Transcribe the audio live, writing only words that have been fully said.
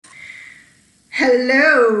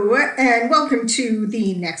Hello, and welcome to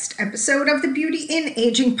the next episode of the Beauty in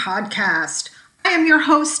Aging podcast. I am your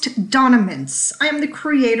host, Donna Mintz. I am the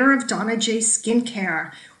creator of Donna J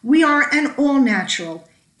Skincare. We are an all-natural,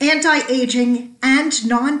 anti-aging, and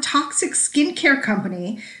non-toxic skincare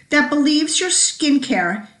company that believes your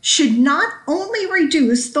skincare should not only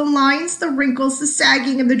reduce the lines, the wrinkles, the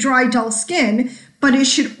sagging, and the dry, dull skin, but it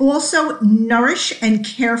should also nourish and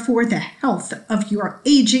care for the health of your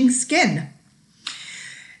aging skin.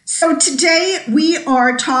 So today we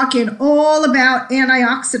are talking all about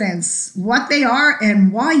antioxidants, what they are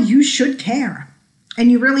and why you should care.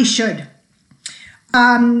 And you really should.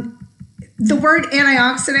 The word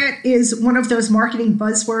antioxidant is one of those marketing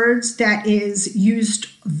buzzwords that is used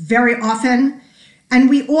very often. And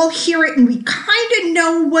we all hear it and we kind of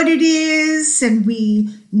know what it is. And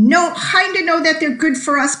we kind of know that they're good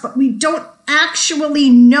for us, but we don't actually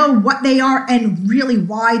know what they are and really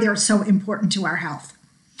why they're so important to our health.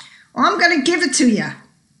 Well, I'm going to give it to you.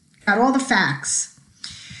 Got all the facts.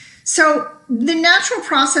 So the natural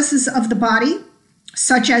processes of the body,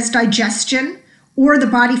 such as digestion or the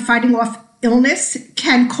body fighting off illness,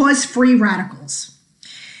 can cause free radicals.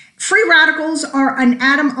 Free radicals are an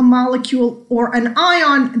atom, a molecule, or an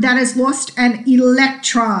ion that has lost an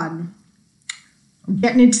electron. I'm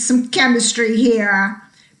getting into some chemistry here.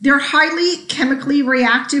 They're highly chemically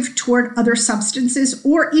reactive toward other substances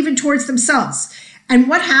or even towards themselves. And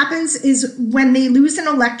what happens is when they lose an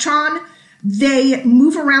electron, they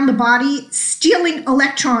move around the body, stealing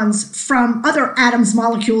electrons from other atoms,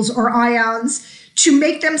 molecules, or ions to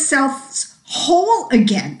make themselves whole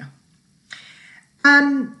again.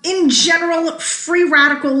 In general, free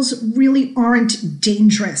radicals really aren't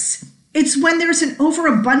dangerous. It's when there's an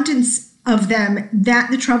overabundance of them that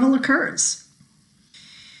the trouble occurs.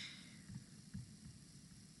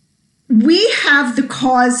 We have the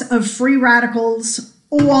cause of free radicals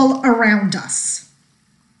all around us.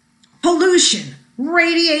 Pollution,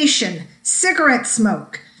 radiation, cigarette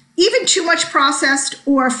smoke, even too much processed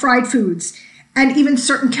or fried foods, and even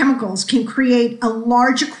certain chemicals can create a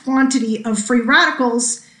larger quantity of free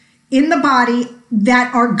radicals in the body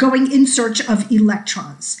that are going in search of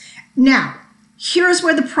electrons. Now, here's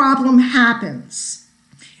where the problem happens.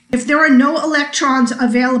 If there are no electrons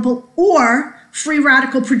available or free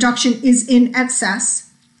radical production is in excess,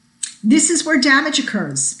 this is where damage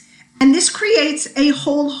occurs. And this creates a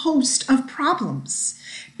whole host of problems.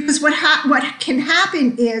 Because what can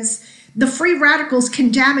happen is the free radicals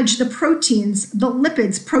can damage the proteins, the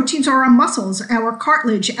lipids. Proteins are our muscles, our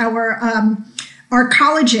cartilage, our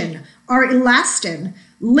collagen, our elastin.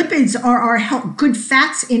 Lipids are our good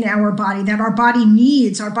fats in our body that our body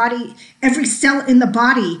needs. Every cell in the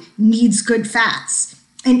body needs good fats.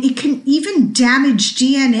 And it can even damage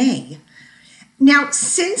DNA. Now,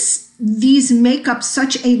 since these make up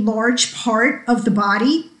such a large part of the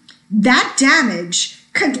body, that damage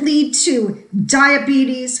could lead to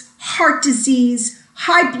diabetes, heart disease,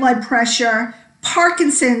 high blood pressure,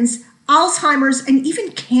 Parkinson's, Alzheimer's, and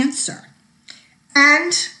even cancer.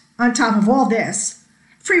 And on top of all this,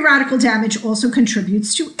 free radical damage also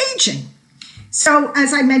contributes to aging. So,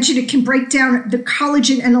 as I mentioned, it can break down the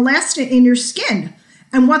collagen and elastin in your skin.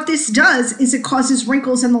 And what this does is it causes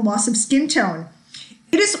wrinkles and the loss of skin tone.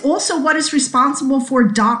 It is also what is responsible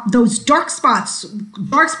for those dark spots,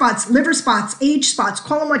 liver spots, age spots,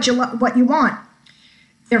 call them what you want.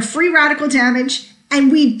 They're free radical damage,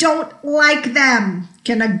 and we don't like them.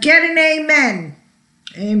 Can I get an amen?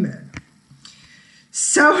 Amen.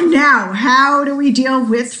 So now, how do we deal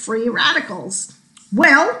with free radicals?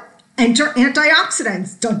 Well, enter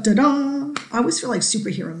antioxidants. Dun, dun, dun. I always feel like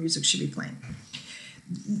superhero music should be playing.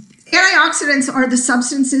 Antioxidants are the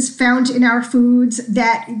substances found in our foods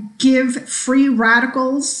that give free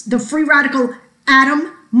radicals, the free radical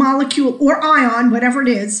atom, molecule, or ion, whatever it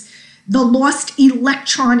is, the lost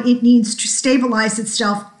electron it needs to stabilize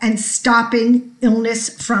itself and stopping illness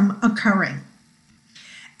from occurring.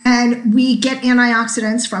 And we get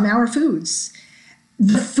antioxidants from our foods.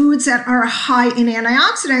 The foods that are high in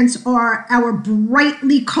antioxidants are our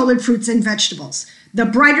brightly colored fruits and vegetables. The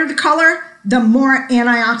brighter the color, the more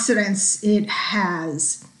antioxidants it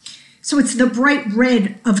has. So it's the bright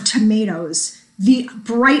red of tomatoes, the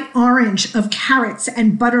bright orange of carrots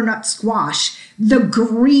and butternut squash, the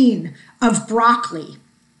green of broccoli.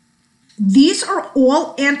 These are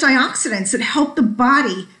all antioxidants that help the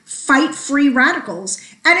body fight free radicals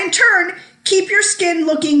and in turn keep your skin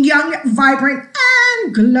looking young, vibrant,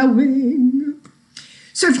 and glowing.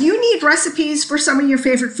 So if you need recipes for some of your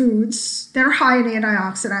favorite foods that are high in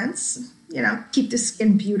antioxidants, keep the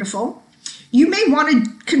skin beautiful, You may want to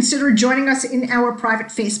consider joining us in our private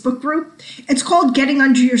Facebook group. It's called Getting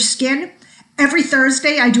Under Your Skin. Every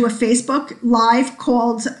Thursday, I do a Facebook Live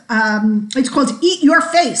called, it's called Eat Your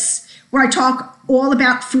Face, where I talk all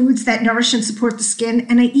about foods that nourish and support the skin,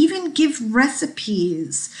 and I even give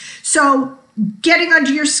recipes. So Getting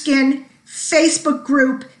Under Your Skin, Facebook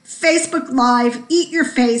group, Facebook Live, Eat Your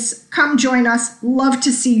Face, come join us. Love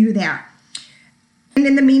to see you there. And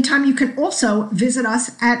in the meantime, you can also visit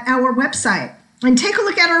us at our website and take a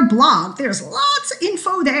look at our blog. There's lots of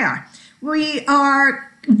info there. We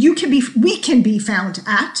can be found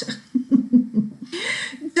at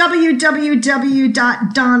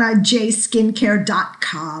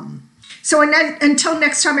www.donnajskincare.com. So until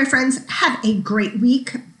next time, my friends, have a great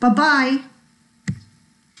week. Bye-bye.